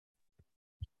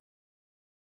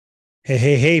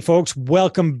Hey, folks.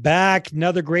 Welcome back.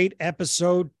 Another great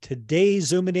episode. Today,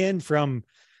 zooming in from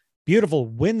beautiful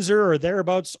Windsor or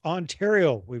thereabouts,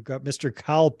 Ontario. We've got Mr.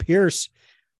 Kyle Pearce,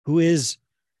 who is,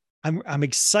 I'm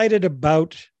excited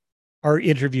about our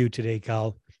interview today,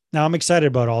 Kyle. Now, I'm excited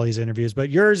about all these interviews, but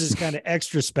yours is kind of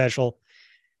extra special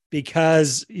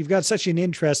because you've got such an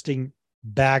interesting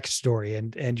backstory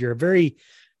and you're a very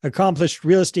accomplished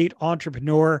real estate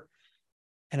entrepreneur.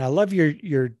 And I love your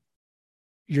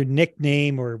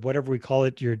nickname or whatever we call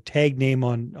it, your tag name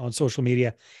on social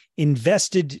media,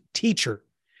 invested teacher,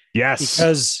 Yes.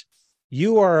 because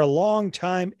you are a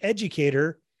longtime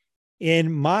educator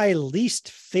in my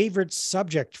least favorite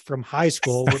subject from high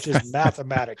school, which is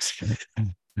mathematics.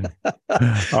 So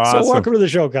Awesome. welcome to the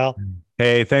show, Kyle.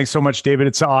 Hey, thanks so much, David.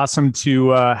 It's awesome to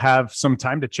have some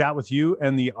time to chat with you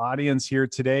and the audience here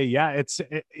today. Yeah,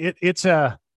 it's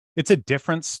a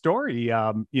different story.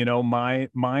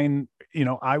 Mine.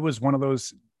 I was one of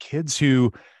those kids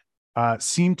who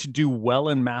seemed to do well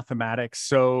in mathematics.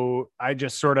 So I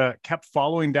just sort of kept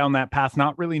following down that path,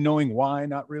 not really knowing why,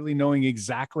 not really knowing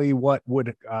exactly what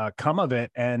would come of it.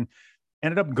 And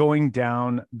ended up going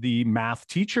down the math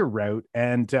teacher route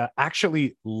and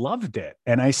actually loved it.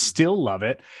 And I still love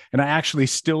it. And I actually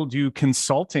still do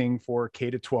consulting for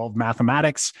K to 12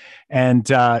 mathematics. And,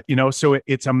 so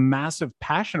it's a massive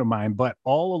passion of mine. But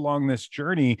all along this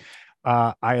journey,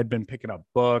 I had been picking up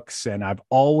books and I've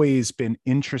always been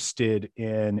interested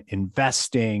in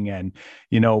investing and,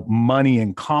 money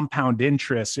and compound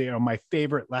interest. My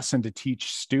favorite lesson to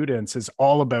teach students is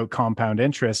all about compound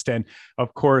interest. And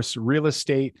of course, real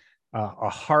estate, a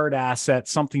hard asset,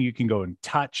 something you can go and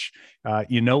touch.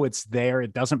 It's there.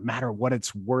 It doesn't matter what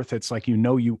it's worth. It's like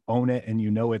you own it, and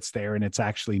it's there, and it's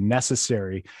actually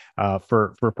necessary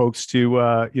for folks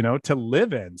to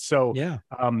live in. So Yeah.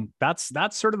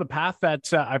 that's sort of the path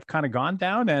that I've kind of gone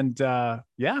down, and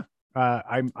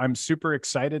I'm super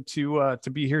excited to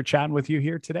be here chatting with you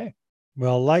here today.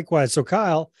 Well, likewise. So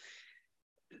Kyle,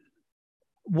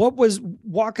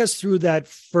 walk us through that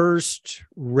first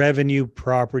revenue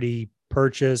property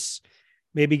purchase.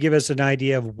 Maybe give us an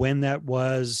idea of when that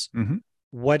was, Mm-hmm.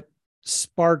 what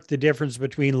sparked the difference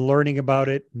between learning about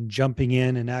it and jumping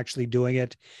in and actually doing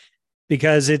it.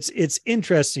 Because it's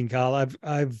interesting, Kyle.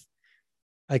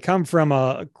 I come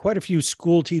from quite a few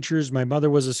school teachers. My mother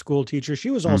was a school teacher.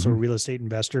 She was also a Mm-hmm. real estate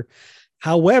investor.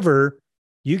 However,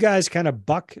 you guys kind of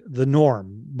buck the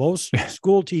norm. Most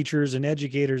school teachers and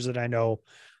educators that I know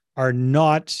are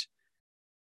not,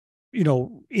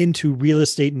 into real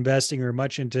estate investing or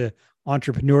much into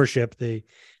entrepreneurship. They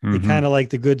Mm-hmm. kind of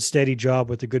like the good steady job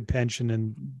with the good pension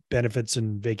and benefits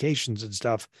and vacations and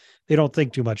stuff. They don't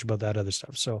think too much about that other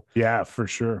stuff. So Yeah, for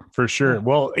sure. For sure. yeah.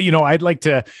 Well, I'd like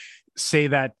to say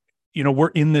that, we're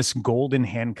in this golden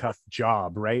handcuff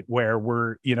job, right? Where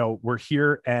we're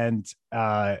here and,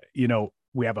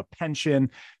 we have a pension,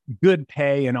 good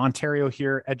pay in Ontario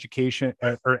here. Education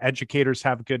or educators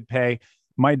have good pay.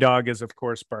 My dog is, of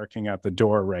course, barking at the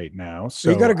door right now.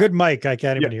 You got So a good mic. I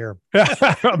can't yeah. even hear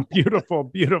Beautiful,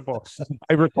 beautiful.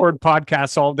 I record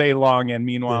podcasts all day long, and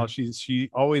meanwhile, him. she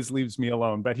always leaves me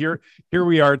alone. But here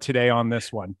we are today on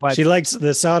this one. She But likes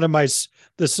the sound of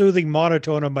the soothing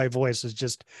monotone of my voice is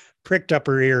just pricked up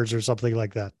her ears or something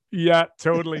like that. yeah,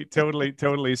 totally, totally,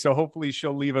 totally. So hopefully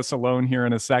she'll leave us alone here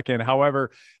in a second. However,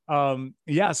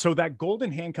 so that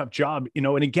golden handcuff job,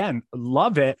 and again,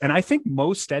 love it. And I think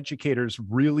most educators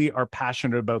really are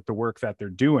passionate about the work that they're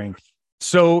doing.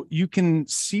 So you can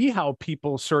see how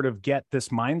people sort of get this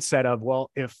mindset of,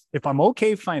 well, if I'm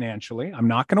okay financially, I'm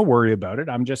not going to worry about it.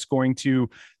 I'm just going to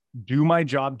do my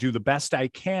job, do the best I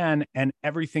can, and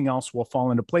everything else will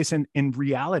fall into place. And in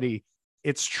reality,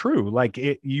 it's true. Like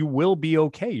you will be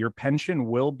okay. Your pension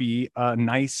will be a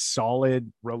nice,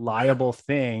 solid, reliable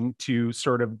thing to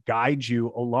sort of guide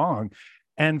you along.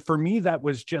 And for me, that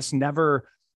was just never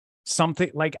something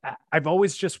like I've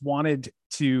always just wanted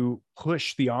to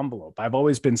push the envelope. I've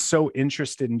always been so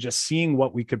interested in just seeing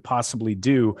what we could possibly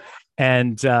do.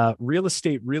 And real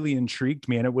estate really intrigued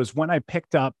me. And it was when I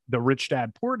picked up the Rich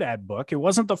Dad, Poor Dad book. It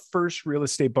wasn't the first real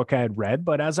estate book I had read,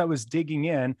 but as I was digging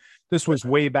in, this was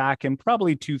way back in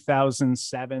probably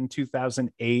 2007,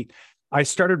 2008. I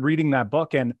started reading that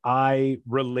book and I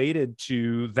related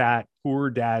to that poor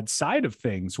dad side of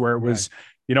things where it was, Right.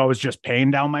 I was just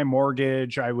paying down my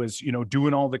mortgage. I was,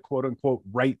 doing all the quote unquote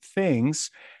right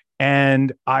things.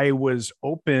 And I was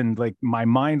open, like my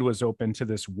mind was open to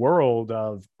this world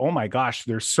of, oh my gosh,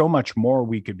 there's so much more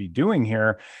we could be doing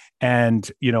here. And,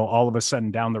 all of a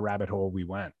sudden down the rabbit hole we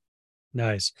went.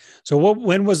 Nice. So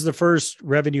when was the first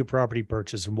revenue property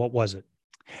purchase and what was it?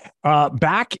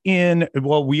 Back in,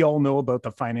 well, we all know about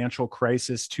the financial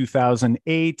crisis,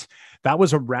 2008. That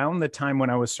was around the time when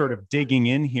I was sort of digging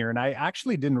in here. And I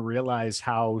actually didn't realize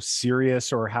how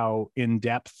serious or how in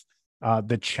depth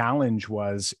the challenge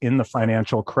was in the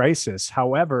financial crisis.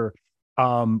 However,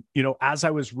 as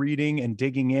I was reading and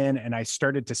digging in and I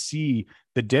started to see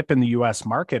the dip in the US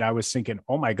market, I was thinking,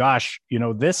 oh my gosh,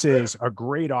 this is a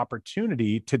great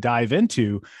opportunity to dive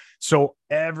into. So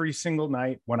every single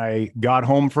night when I got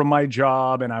home from my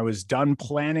job and I was done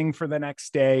planning for the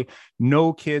next day,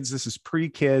 no kids, this is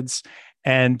pre-kids.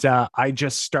 And I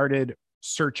just started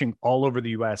searching all over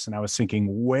the US and I was thinking,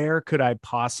 where could I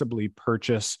possibly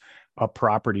purchase a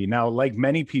property? Now, like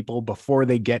many people, before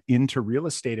they get into real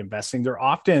estate investing, they're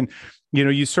often,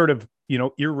 you sort of,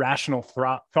 irrational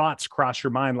thoughts cross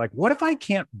your mind. Like, what if I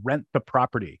can't rent the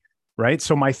property? Right.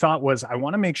 So my thought was, I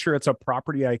want to make sure it's a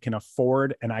property I can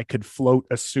afford and I could float,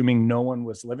 assuming no one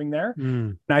was living there.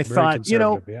 And I thought,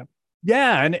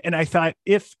 yeah. And I thought,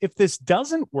 if this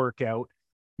doesn't work out,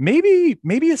 maybe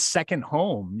a second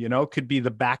home, could be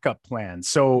the backup plan.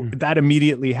 So that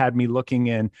immediately had me looking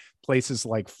in places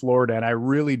like Florida, and I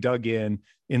really dug in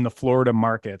the Florida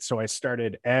market. So I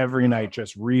started every night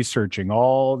just researching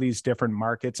all these different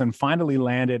markets and finally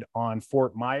landed on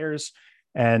Fort Myers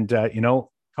and,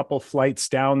 couple flights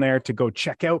down there to go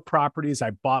check out properties. I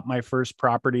bought my first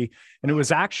property and it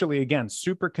was actually, again,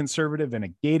 super conservative in a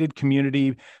gated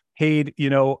community, paid,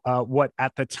 what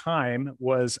at the time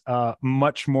was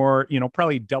much more,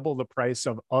 probably double the price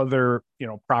of other,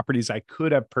 properties I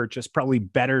could have purchased, probably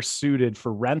better suited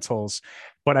for rentals.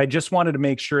 But I just wanted to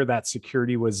make sure that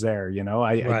security was there.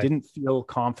 I didn't feel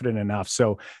confident enough.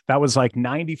 So that was like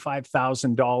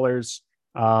 $95,000.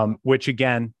 Which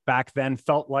again, back then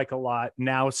felt like a lot.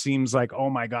 Now seems like, oh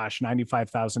my gosh,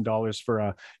 $95,000 for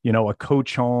a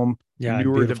coach home,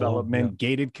 newer development,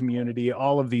 gated community,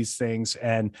 all of these things.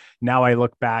 And now I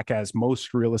look back, as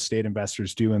most real estate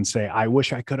investors do, and say, I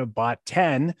wish I could have bought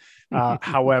 10.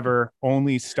 However,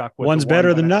 only stuck with one's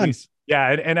better than none.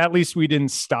 And at least we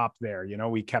didn't stop there.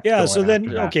 We kept going. So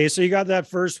then, okay. So you got that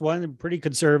first one, pretty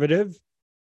conservative,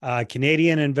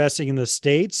 Canadian investing in the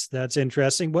States. That's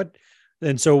interesting.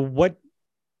 So what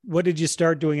did you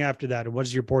start doing after that? And what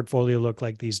does your portfolio look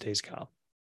like these days, Kyle?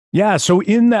 Yeah. So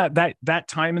in that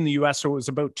time in the US, so it was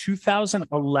about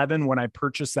 2011 when I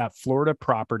purchased that Florida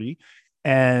property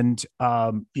and,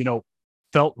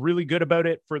 felt really good about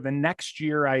it. For the next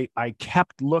year, I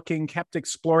kept looking, kept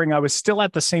exploring. I was still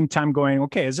at the same time going,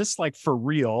 okay, is this like for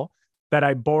real that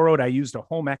I borrowed? I used a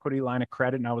home equity line of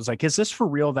credit. And I was like, is this for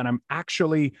real that I'm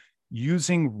actually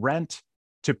using rent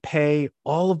to pay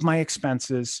all of my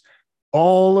expenses,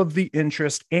 all of the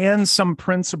interest and some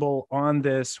principal on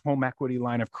this home equity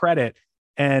line of credit?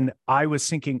 And I was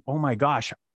thinking, oh my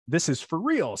gosh, this is for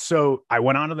real. So I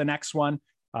went on to the next one.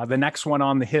 The next one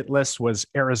on the hit list was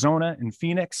Arizona and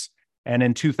Phoenix. And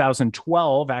in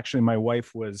 2012, actually, my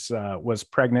wife was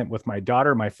pregnant with my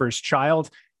daughter, my first child.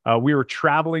 We were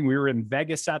traveling. We were in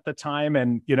Vegas at the time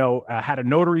and, had a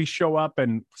notary show up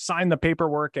and sign the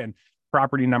paperwork, and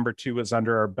property number 2 was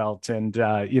under our belt. And,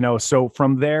 so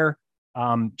from there,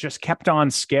 just kept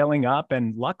on scaling up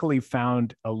and luckily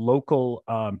found a local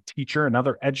teacher,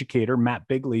 another educator, Matt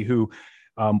Bigley, who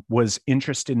was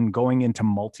interested in going into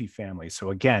multifamily. So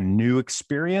again, new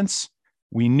experience.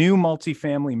 We knew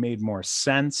multifamily made more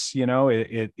sense.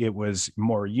 It was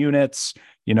more units,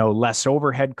 less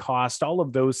overhead cost, all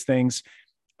of those things.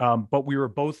 But we were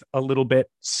both a little bit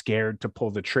scared to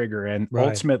pull the trigger. And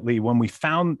ultimately, when we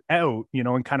found out,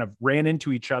 and kind of ran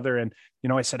into each other, and,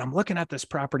 I said, I'm looking at this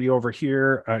property over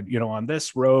here, on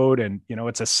this road, and,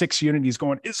 it's a 6-unit. He's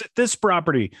going, is it this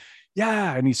property?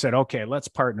 Yeah. And he said, okay, let's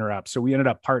partner up. So we ended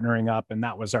up partnering up, and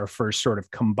that was our first sort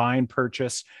of combined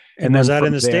purchase. And was that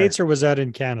in the States or was that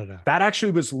in Canada? That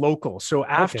actually was local. So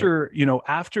after,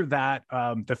 after that,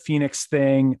 the Phoenix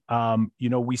thing,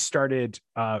 we started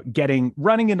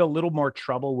running into a little more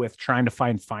trouble with trying to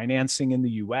find financing in the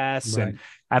US. And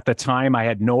at the time, I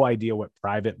had no idea what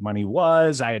private money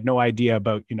was. I had no idea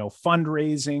about,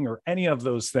 fundraising or any of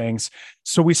those things.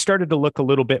 So we started to look a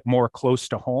little bit more close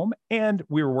to home, and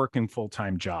we were working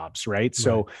full-time jobs, right?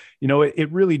 So,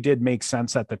 it really did make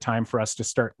sense at the time for us to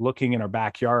start looking in our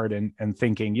backyard and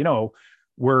thinking,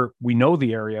 we know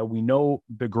the area, we know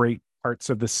the great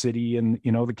parts of the city and,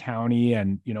 the county,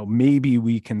 and, maybe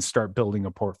we can start building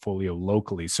a portfolio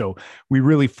locally. So we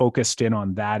really focused in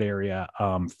on that area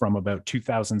from about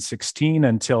 2016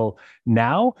 until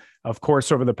now. Of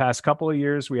course, over the past couple of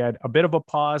years, we had a bit of a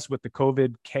pause with the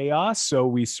COVID chaos. So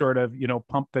we sort of,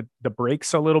 pumped the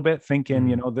brakes a little bit,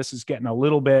 thinking, this is getting a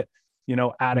little bit,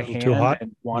 out A of little too hand hot.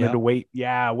 and wanted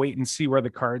Yeah. to wait and see where the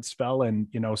cards fell. And,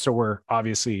 so we're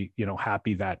obviously,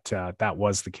 happy that that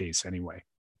was the case anyway.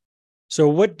 So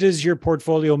what does your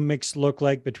portfolio mix look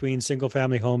like between single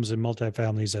family homes and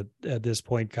multifamilies at this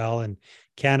point, Kyle, in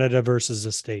Canada versus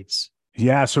the States?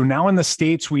 Yeah. So now in the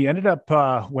States, we ended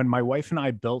up when my wife and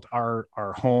I built our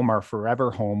home, our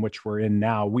forever home, which we're in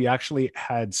now, we actually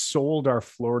had sold our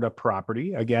Florida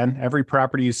property. Again, every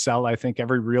property you sell, I think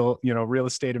every real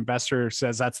estate investor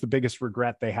says that's the biggest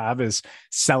regret they have is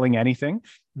selling anything.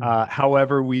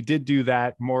 However, we did do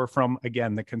that more from,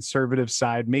 again, the conservative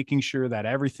side, making sure that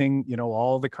everything,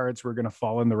 all the cards were going to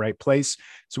fall in the right place.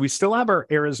 So we still have our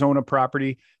Arizona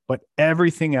property, but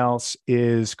everything else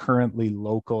is currently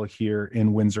local here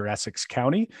in Windsor, Essex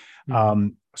County.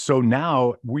 So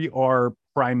now we are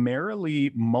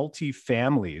primarily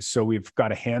multi-families. So we've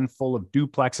got a handful of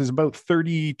duplexes, about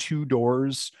 32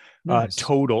 doors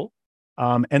total.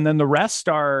 And then the rest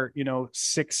are,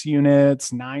 6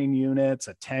 units, 9 units,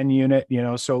 a 10 unit,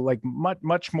 so like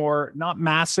much more, not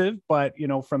massive, but,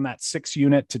 from that 6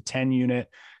 unit to 10 unit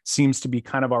seems to be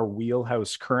kind of our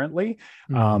wheelhouse currently.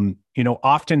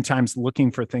 Oftentimes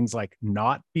looking for things like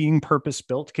not being purpose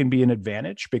built can be an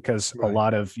advantage because a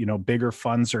lot of, bigger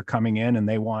funds are coming in and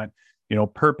they want,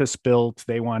 purpose built.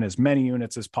 They want as many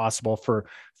units as possible. For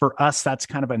us, that's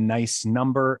kind of a nice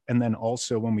number. And then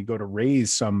also when we go to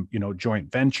raise some,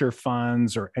 joint venture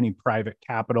funds or any private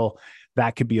capital,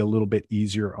 that could be a little bit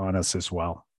easier on us as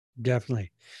well.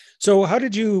 Definitely. So how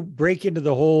did you break into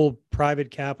the whole private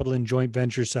capital and joint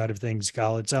venture side of things,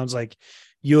 Kyle? It sounds like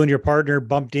you and your partner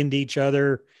bumped into each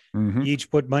other, each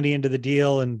put money into the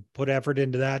deal and put effort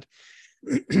into that.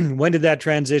 When did that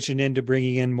transition into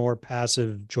bringing in more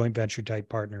passive joint venture type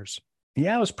partners?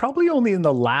 Yeah, it was probably only in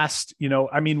the last,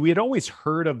 we had always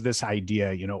heard of this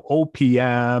idea,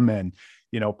 OPM and,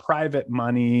 private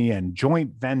money and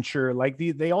joint venture, like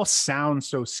they all sound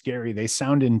so scary. They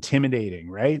sound intimidating,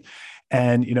 right?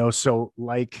 And, so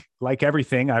like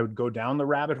everything, I would go down the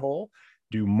rabbit hole,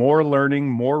 do more learning,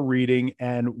 more reading.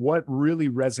 And what really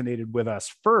resonated with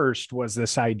us first was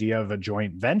this idea of a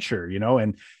joint venture,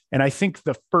 and I think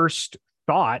the first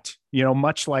thought,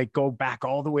 much like go back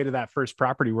all the way to that first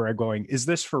property where I'm going, is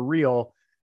this for real?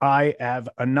 I have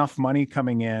enough money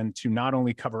coming in to not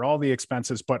only cover all the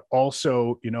expenses, but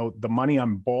also, the money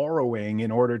I'm borrowing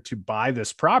in order to buy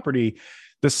this property.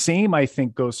 The same, I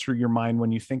think, goes through your mind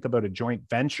when you think about a joint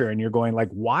venture and you're going like,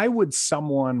 why would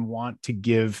someone want to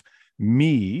give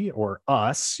me or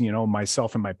us,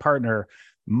 myself and my partner,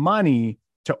 money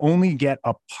to only get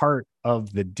a part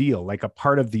of the deal, like a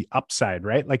part of the upside,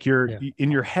 right? Like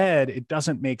in your head, it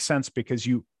doesn't make sense because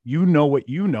you know what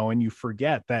you know, and you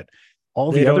forget that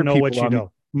all They the other don't know people what you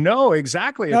know. No,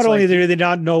 exactly. Not only do they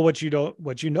not know what you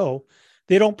know,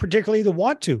 they don't particularly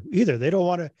want to either. They don't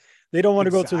want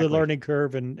to go through the learning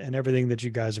curve and everything that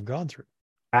you guys have gone through.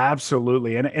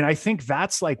 Absolutely. And I think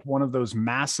that's like one of those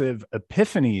massive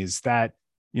epiphanies that,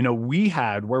 we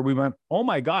had where we went, oh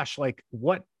my gosh, like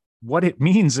what it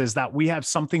means is that we have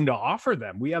something to offer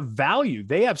them. We have value.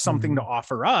 They have something to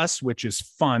offer us, which is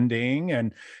funding.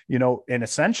 And, and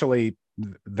essentially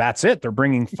that's it. They're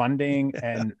bringing funding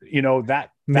and, that's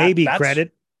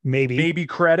credit, maybe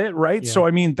credit. Right. Yeah. So,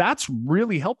 that's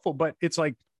really helpful, but it's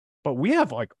like, but we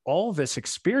have like all this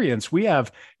experience. We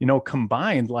have,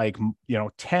 combined like,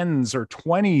 tens or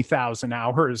 20,000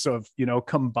 hours of,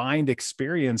 combined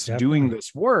experience doing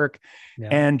this work. Yeah.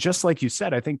 And just like you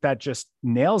said, I think that just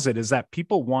nails it, is that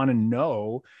people want to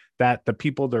know that the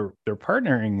people they're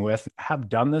partnering with have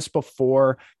done this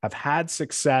before, have had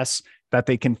success, that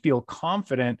they can feel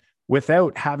confident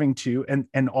without having to.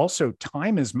 And also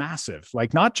time is massive,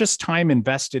 like not just time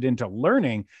invested into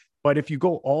learning, but if you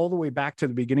go all the way back to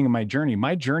the beginning of my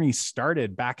journey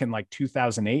started back in like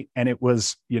 2008. And it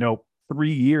was,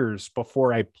 3 years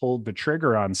before I pulled the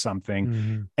trigger on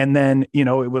something. And then,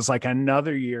 it was like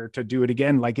another year to do it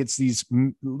again. Like it's these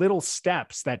little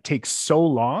steps that take so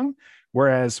long.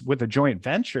 Whereas with a joint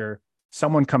venture,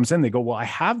 someone comes in, they go, well, I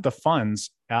have the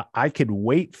funds. I could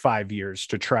wait 5 years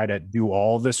to try to do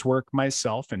all this work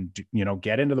myself and,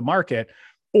 get into the market,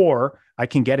 or I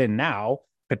can get in now,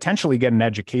 potentially get an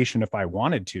education if I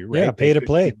wanted to, right? Yeah, pay to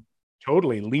play.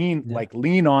 Totally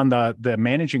lean on the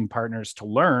managing partners to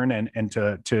learn and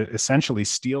to essentially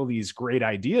steal these great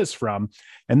ideas from.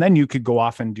 And then you could go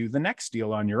off and do the next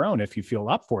deal on your own if you feel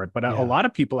up for it. But a lot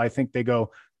of people, I think they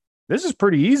go, this is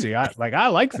pretty easy. I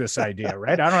like this idea,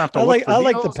 right? I don't have to I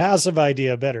like the passive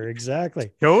idea better.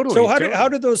 Exactly. Totally. So how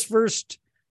did those first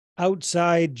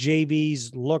outside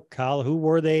JVs look, Kyle? Who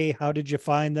were they? How did you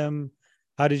find them?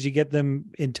 How did you get them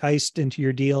enticed into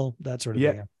your deal? That sort of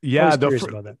Yeah. thing. I'm Yeah. always curious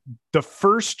about that. The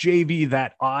first JV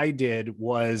that I did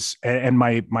was, and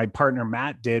my partner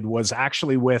Matt did, was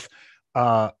actually with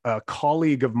a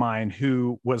colleague of mine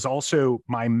who was also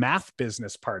my math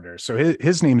business partner. So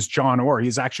his name's John Orr.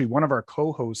 He's actually one of our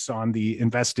co-hosts on the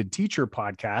Invested Teacher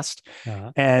podcast.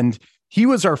 Uh-huh. And he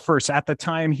was our first. At the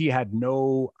time, he had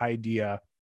no idea.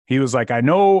 He was like, I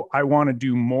know I want to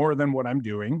do more than what I'm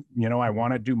doing. You know, I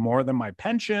want to do more than my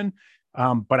pension,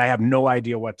 but I have no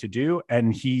idea what to do.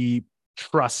 And he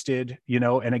trusted, you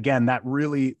know, and again, that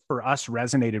really for us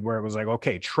resonated, where it was like,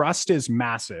 okay, trust is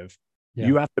massive. Yeah.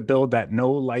 You have to build that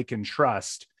know, like, and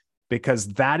trust, because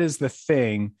that is the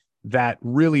thing that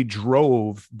really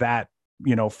drove that,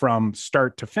 you know, from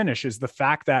start to finish, is the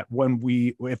fact that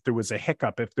if there was a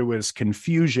hiccup, if there was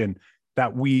confusion,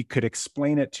 that we could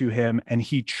explain it to him and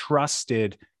he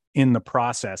trusted in the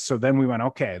process. So then we went,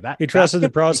 okay, he trusted the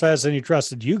process and he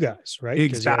trusted you guys, right?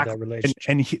 Exactly. That relationship.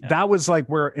 And that was like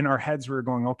where in our heads we were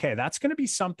going, okay, that's going to be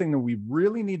something that we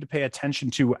really need to pay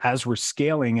attention to as we're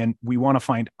scaling. And we want to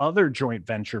find other joint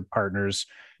venture partners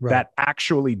that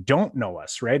actually don't know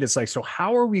us, right? It's like, so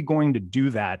how are we going to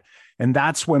do that? And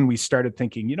that's when we started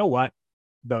thinking, you know what?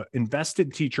 The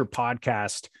Invested Teacher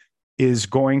podcast is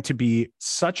going to be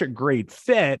such a great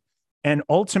fit. And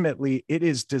ultimately, it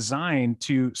is designed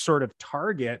to sort of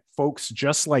target folks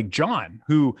just like John,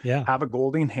 who have a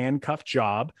golden handcuff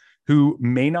job, who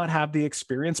may not have the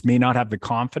experience, may not have the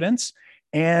confidence,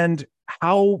 and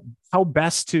how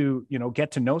best to, you know,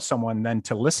 get to know someone than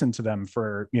to listen to them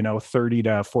for, you know, 30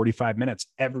 to 45 minutes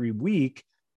every week,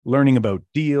 learning about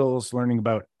deals, learning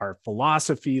about our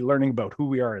philosophy, learning about who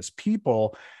we are as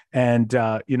people. And,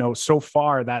 you know, so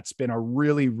far that's been a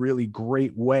really, really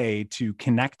great way to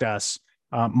connect us,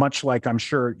 much like I'm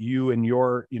sure you and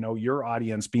your, you know, your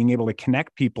audience being able to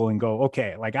connect people and go,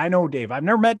 okay, like I know Dave, I've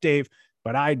never met Dave,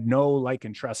 but I know, like,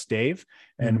 and trust Dave.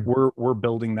 And we're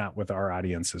building that with our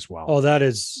audience as well. Oh, that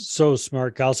is so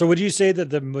smart, Kyle. So would you say that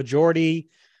the majority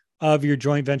of your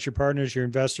joint venture partners, your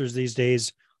investors these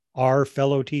days, are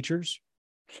fellow teachers?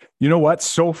 You know what?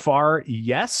 So far,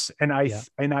 yes. And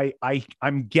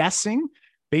I'm guessing,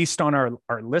 based on our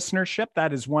listenership,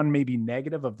 that is one maybe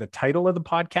negative of the title of the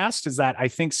podcast, is that I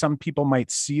think some people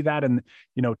might see that, and,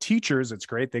 you know, teachers, it's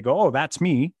great. They go, oh, that's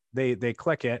me. They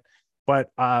click it.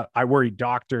 But I worry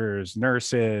doctors,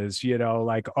 nurses, you know,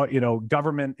 like, you know,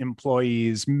 government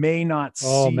employees may not see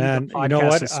the podcast. You know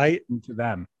what? To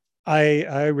them.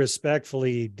 I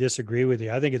respectfully disagree with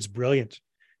you. I think it's brilliant.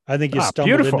 I think you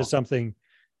stumbled into something.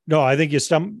 No, I think you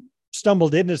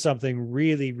stumbled into something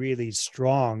really, really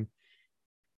strong,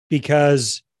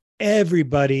 because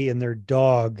everybody and their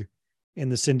dog in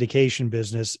the syndication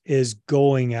business is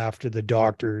going after the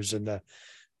doctors and the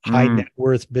high net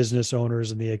worth business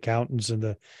owners and the accountants and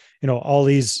the, you know, all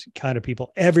these kind of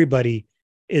people. Everybody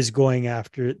is going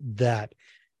after that.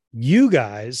 You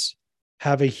guys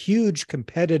have a huge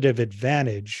competitive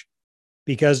advantage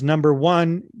because, number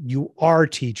one, you are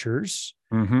teachers.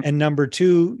 And number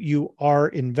two, you are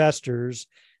investors.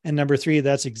 And number three,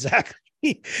 that's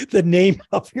exactly the name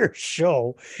of your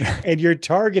show. And you're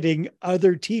targeting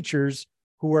other teachers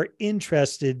who are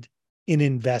interested in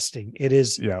investing. It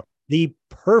is the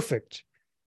perfect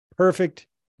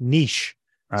niche.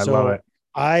 I love it.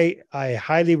 I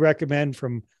highly recommend,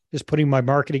 from just putting my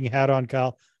marketing hat on,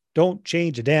 Kyle, don't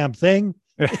change a damn thing.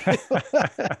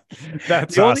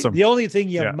 That's awesome. The only thing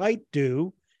you might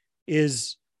do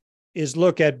is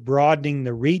look at broadening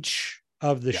the reach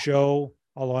of the show,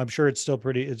 although I'm sure it's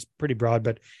pretty broad.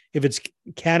 But if it's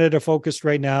Canada focused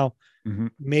right now,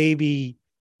 maybe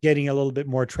getting a little bit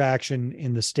more traction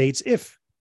in the States, if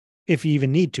you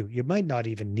even need to. You might not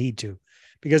even need to,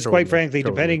 because quite frankly,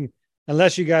 depending,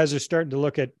 unless you guys are starting to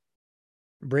look at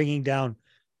bringing down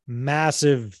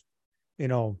massive, you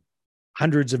know,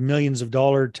 hundreds of millions of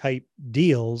dollar type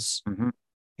deals,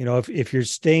 you know, if you're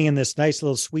staying in this nice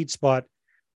little sweet spot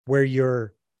where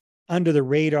you're under the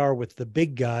radar with the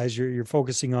big guys, you're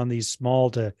focusing on these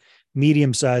small to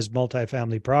medium-sized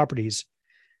multifamily properties,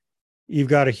 you've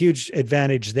got a huge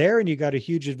advantage there. And you got a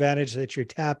huge advantage that you're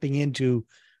tapping into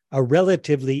a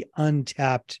relatively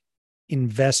untapped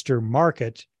investor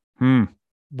market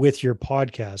with your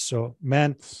podcast. So,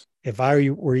 man, if I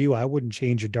were you, I wouldn't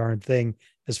change a darn thing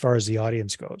as far as the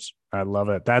audience goes. I love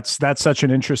it. That's such an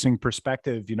interesting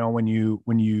perspective, you know, when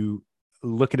you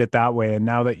look at it that way. And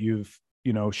now that you've,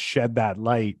 you know, shed that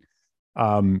light,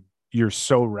 you're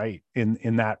so right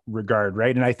in that regard.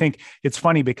 Right. And I think it's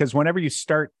funny because whenever you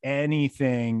start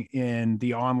anything in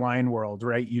the online world,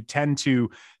 right, you tend to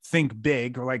think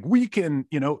big, or like, we can,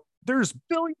 you know, there's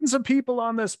billions of people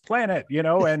on this planet, and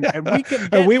we can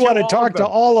And get we want to to all of talk to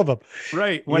them. all of them.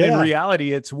 Right. When in Yeah.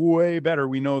 reality, it's way better.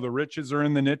 We know the riches are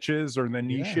in the niches or the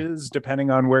Yeah. niches, depending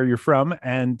on where you're from.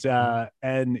 And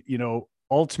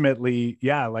ultimately,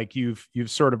 yeah, like you've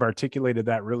sort of articulated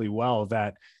that really well,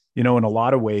 that, in a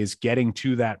lot of ways, getting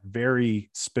to that very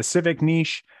specific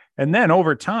niche. And then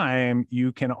over time,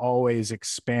 you can always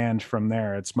expand from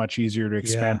there. It's much easier to Yeah.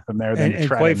 expand from there than And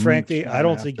try to quite niche frankly, I down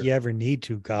don't think after. you ever need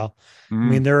to, Kyle. I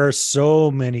mean, Mm. there are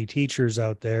so many teachers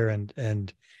out there,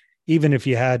 and even if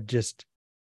you had just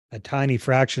a tiny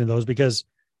fraction of those, because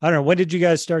I don't know, when did you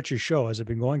guys start your show? Has it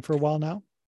been going for a while now?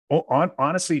 Oh,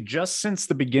 honestly, just since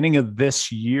the beginning of this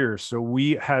year. So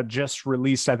we had just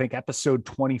released, I think, episode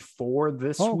 24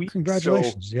 this Oh, week. So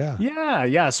congratulations. Yeah.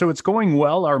 yeah. So it's going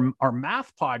well. Our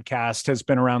math podcast has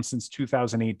been around since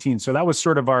 2018. So that was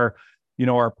sort of our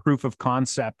proof of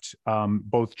concept,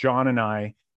 both John and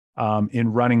I,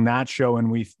 in running that show.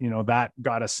 And that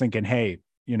got us thinking, hey,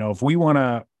 if we want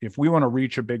to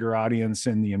reach a bigger audience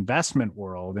in the investment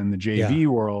world, in the Yeah. JV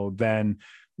world, then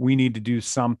we need to do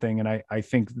something. And I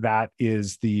think that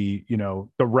is the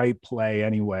right play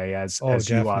anyway, as Oh, you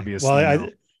definitely. Well, obviously know.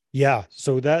 yeah.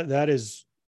 So that is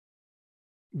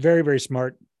very, very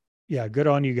smart. Yeah. Good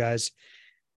on you guys.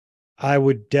 I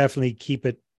would definitely keep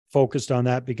it focused on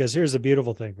that, because here's the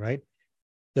beautiful thing, right?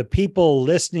 The people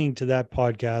listening to that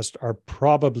podcast are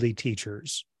probably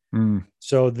teachers. Mm.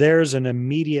 So there's an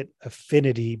immediate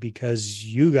affinity because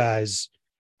you guys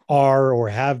are or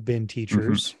have been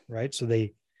teachers, right? So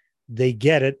they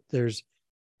get it. It's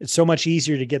so much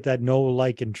easier to get that know,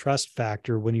 like, and trust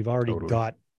factor when you've already Totally.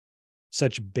 got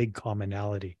such a big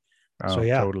commonality. So Oh,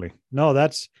 yeah, totally. no,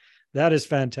 that is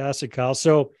fantastic, Kyle.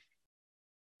 So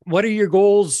what are your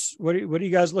goals? What are you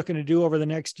guys looking to do over the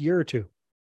next year or two?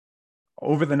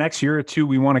 Over the next year or two,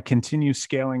 we want to continue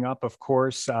scaling up, of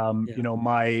course.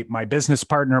 My business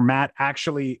partner, Matt,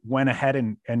 actually went ahead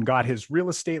and got his real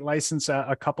estate license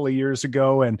a couple of years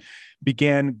ago and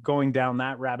began going down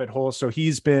that rabbit hole. So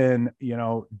he's been,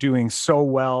 doing so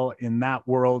well in that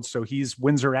world. So he's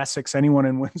Windsor, Essex. Anyone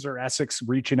in Windsor, Essex,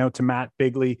 reaching out to Matt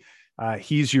Bigley.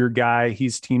 He's your guy.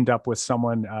 He's teamed up with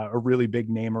someone, a really big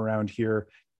name around here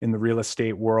in the real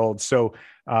estate world. So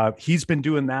he's been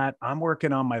doing that. I'm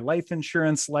working on my life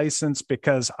insurance license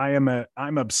because I'm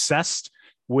obsessed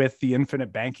with the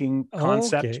infinite banking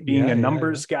concept. Okay. Being Yeah. a Yeah.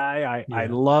 numbers guy, I Yeah.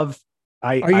 love.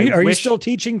 Are you still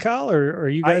teaching, Kyle, or are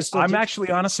you guys still I'm teaching? actually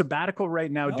on a sabbatical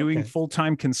right now, doing Okay.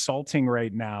 full-time consulting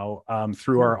right now,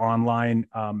 through Cool. our online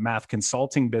math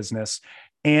consulting business,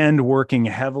 and working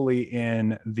heavily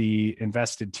in the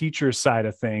invested teacher side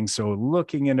of things. So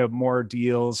looking into more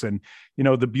deals. And,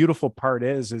 the beautiful part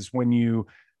is when you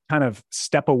kind of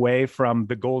step away from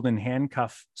the golden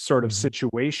handcuff sort of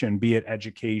situation, be it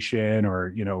education or,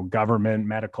 government,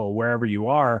 medical, wherever you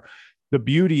are, the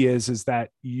beauty is that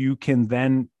you can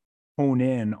then hone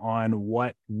in on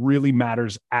what really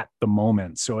matters at the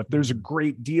moment. So if there's a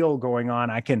great deal going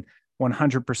on, I can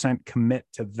 100% commit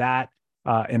to that.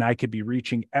 And I could be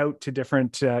reaching out to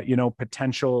different,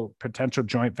 potential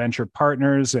joint venture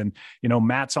partners. And,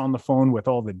 Matt's on the phone with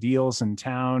all the deals in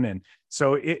town. And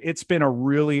so it's been a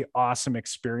really awesome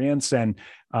experience. And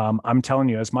I'm telling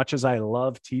you, as much as I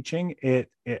love teaching,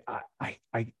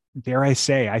 I dare I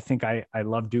say, I think I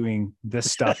love doing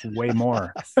this stuff way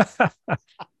more.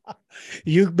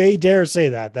 You may dare say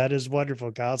that. That is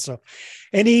wonderful, Kyle. So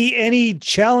any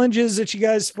challenges that you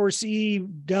guys foresee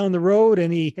down the road?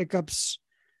 Any hiccups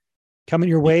coming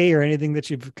your way, or anything that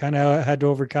you've kind of had to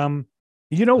overcome?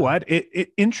 You know what?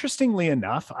 Interestingly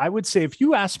enough, I would say if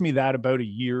you asked me that about a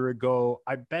year ago,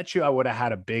 I bet you I would have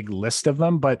had a big list of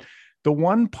them. But the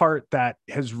one part that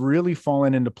has really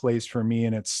fallen into place for me,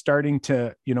 and it's starting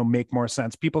to, make more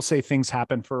sense. People say things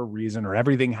happen for a reason, or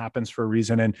everything happens for a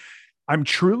reason. And I'm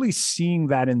truly seeing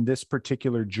that in this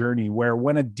particular journey, where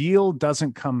when a deal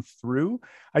doesn't come through,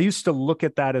 I used to look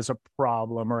at that as a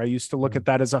problem, or I used to look at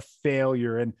that as a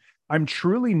failure. And I'm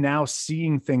truly now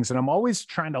seeing things, and I'm always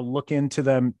trying to look into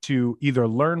them to either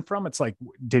learn from. It's like,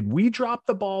 did we drop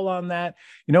the ball on that?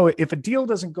 If a deal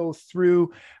doesn't go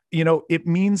through, it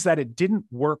means that it didn't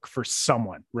work for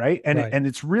someone, right? And Right.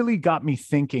 it's really got me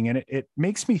thinking, and it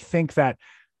makes me think that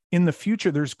in the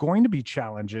future, there's going to be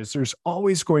challenges. There's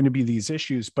always going to be these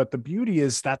issues, but the beauty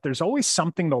is that there's always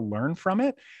something to learn from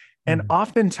it. And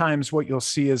oftentimes what you'll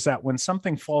see is that when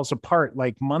something falls apart,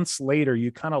 like months later,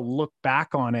 you kind of look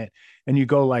back on it and you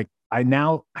go like, I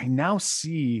now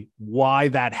see why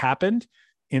that happened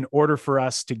in order for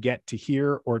us to get to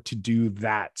here or to do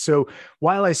that. So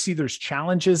while I see there's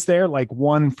challenges there, like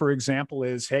one, for example,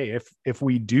 is, hey, if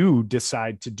we do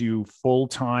decide to do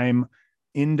full-time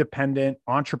independent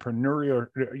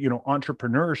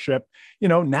entrepreneurship,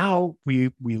 now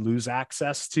we lose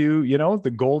access to,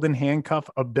 the golden handcuff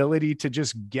ability to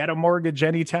just get a mortgage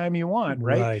anytime you want.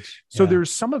 Right. Right. So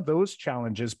there's some of those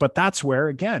challenges, but that's where,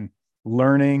 again,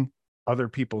 learning other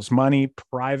people's money,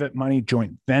 private money,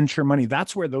 joint venture money,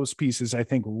 that's where those pieces, I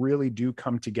think, really do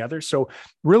come together. So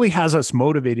really has us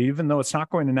motivated, even though it's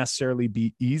not going to necessarily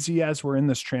be easy as we're in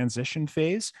this transition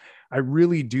phase. I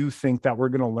really do think that we're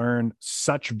going to learn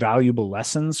such valuable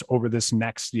lessons over this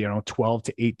next, 12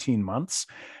 to 18 months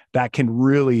that can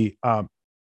really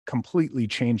completely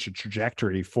change the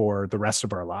trajectory for the rest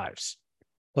of our lives.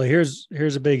 Well, here's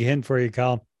a big hint for you,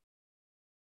 Kyle.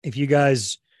 If you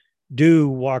guys do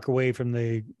walk away from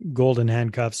the golden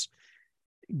handcuffs,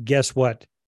 guess what?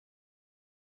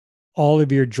 All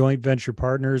of your joint venture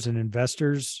partners and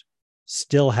investors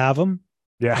still have them.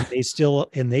 Yeah. And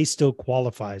they still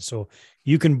qualify. So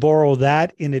you can borrow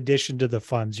that in addition to the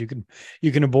funds. You can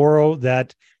borrow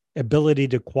that ability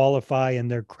to qualify in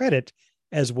their credit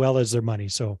as well as their money.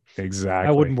 So exactly,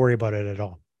 I wouldn't worry about it at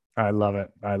all. I love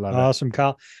it. Awesome,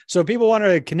 Kyle. So if people want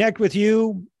to connect with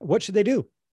you, what should they do?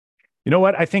 You know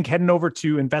what? I think heading over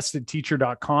to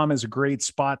investedteacher.com is a great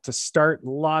spot to start.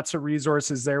 Lots of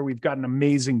resources there. We've got an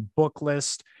amazing book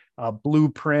list,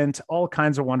 blueprint, all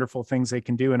kinds of wonderful things they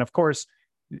can do. And of course,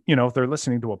 if they're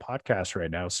listening to a podcast right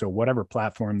now, so whatever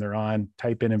platform they're on,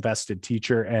 type in Invested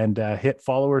Teacher and hit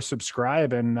follow or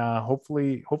subscribe. And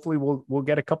hopefully we'll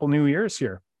get a couple new years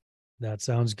here. That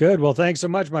sounds good. Well, thanks so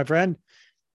much, my friend.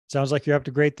 Sounds like you're up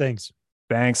to great things.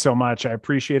 Thanks so much. I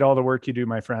appreciate all the work you do,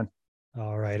 my friend.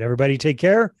 All right, everybody, take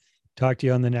care. Talk to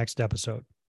you on the next episode.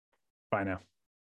 Bye now.